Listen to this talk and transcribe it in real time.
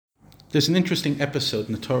There's an interesting episode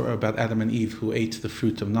in the Torah about Adam and Eve who ate the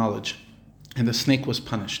fruit of knowledge, and the snake was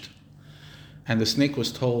punished. And the snake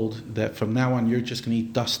was told that from now on you're just going to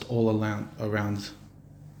eat dust all around.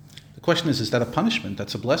 The question is that a punishment?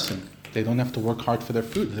 That's a blessing. They don't have to work hard for their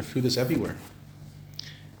food. Their food is everywhere.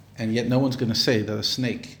 And yet no one's going to say that a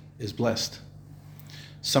snake is blessed.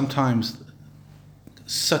 Sometimes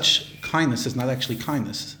such kindness is not actually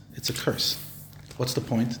kindness. It's a curse. What's the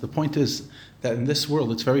point? The point is that in this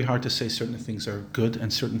world it's very hard to say certain things are good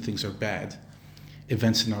and certain things are bad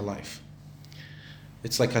events in our life.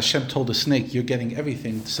 It's like Hashem told the snake, you're getting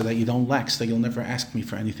everything so that you don't lack, so that you'll never ask me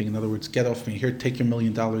for anything. In other words, get off me. Here, take your $1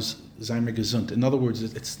 million, sei mir gesund. In other words,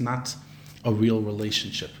 it's not a real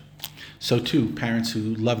relationship. So too, parents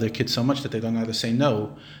who love their kids so much that they don't know how to say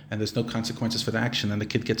no, and there's no consequences for the action, and the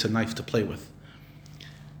kid gets a knife to play with.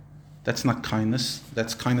 That's not kindness.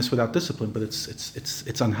 That's kindness without discipline, but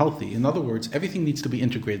it's unhealthy. In other words, everything needs to be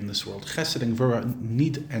integrated in this world. Chesed and Gvura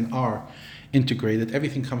need and are integrated.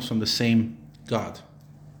 Everything comes from the same God.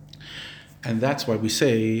 And that's why we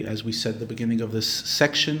say, as we said at the beginning of this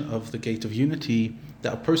section of the Gate of Unity,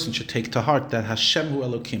 that a person should take to heart that Hashem Hu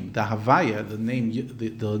Elokim, the Havaya,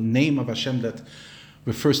 the name of Hashem that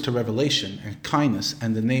refers to revelation and kindness,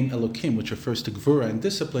 and the name Elokim, which refers to Gvura and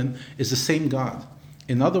discipline, is the same God.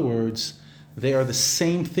 In other words, they are the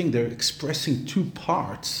same thing. They're expressing two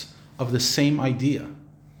parts of the same idea.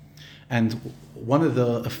 And one of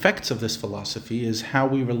the effects of this philosophy is how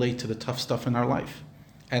we relate to the tough stuff in our life.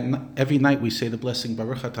 And every night we say the blessing,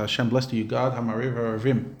 Baruch Atah Hashem, blessed are you God, Hamarir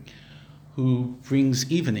Haravim, who brings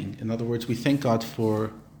evening. In other words, we thank God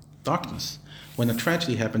for darkness. When a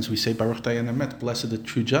tragedy happens, we say Baruch Dayan Emet, blessed the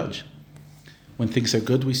true judge. When things are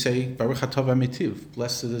good, we say Baruch Hatov Amitiv,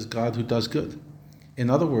 blessed is God who does good. In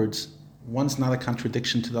other words, one's not a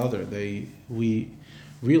contradiction to the other. We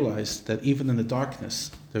realize that even in the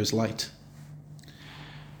darkness, there's light.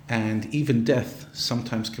 And even death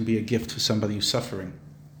sometimes can be a gift for somebody who's suffering.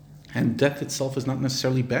 And death itself is not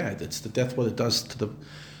necessarily bad. It's the death, what it does to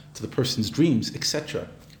the person's dreams, etc.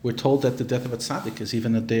 We're told that the death of a tzaddik is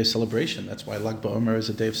even a day of celebration. That's why Lag BaOmer is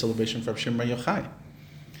a day of celebration for Rav Shimon Bar Yochai,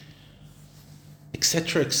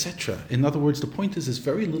 etc., etc. In other words, the point is, there's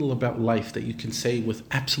very little about life that you can say with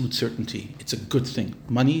absolute certainty it's a good thing.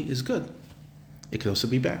 Money is good. It could also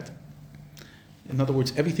be bad. In other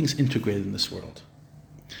words, everything's integrated in this world.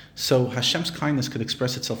 So Hashem's kindness could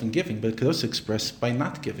express itself in giving, but it could also express by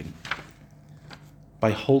not giving,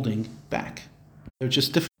 by holding back. They're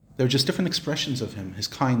just different expressions of Him, His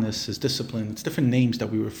kindness, His discipline. It's different names that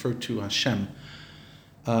we refer to Hashem.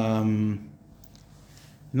 In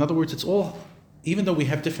other words, it's all, even though we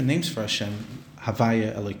have different names for Hashem,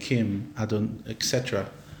 Havaya, Elokim, Adon, etc.,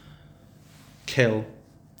 Kel,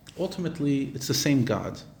 ultimately it's the same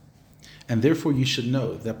God. And therefore you should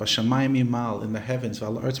know that Bashamayim Yimal, in the heavens,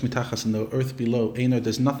 Val Arts Mitachas, in the earth below, Einar,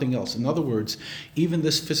 there's nothing else. In other words, even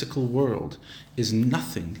this physical world is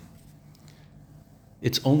nothing.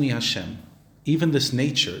 It's only Hashem. Even this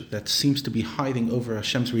nature that seems to be hiding over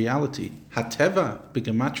Hashem's reality, Hateva,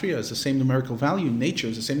 Bigamatria, is the same numerical value. Nature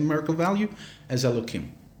is the same numerical value as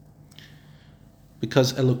Elokim.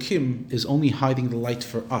 Because Elokim is only hiding the light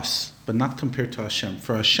for us, but not compared to Hashem.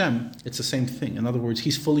 For Hashem, it's the same thing. In other words,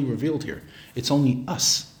 He's fully revealed here. It's only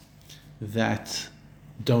us that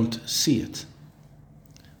don't see it.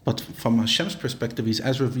 But from Hashem's perspective, He's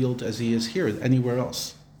as revealed as He is here, anywhere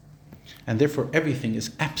else. And therefore, everything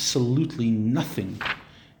is absolutely nothing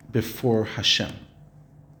before Hashem.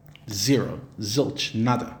 Zero, zilch,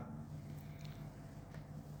 nada.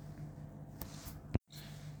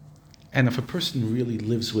 And if a person really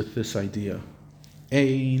lives with this idea,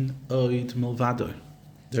 Ein oid milvado,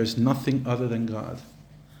 there's nothing other than God,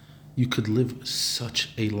 you could live such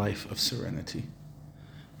a life of serenity.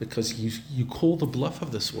 Because you call the bluff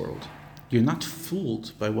of this world. You're not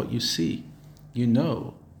fooled by what you see. You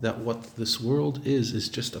know that what this world is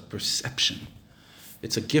just a perception.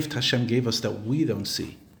 It's a gift Hashem gave us that we don't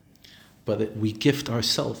see. But we gift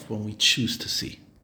ourselves when we choose to see.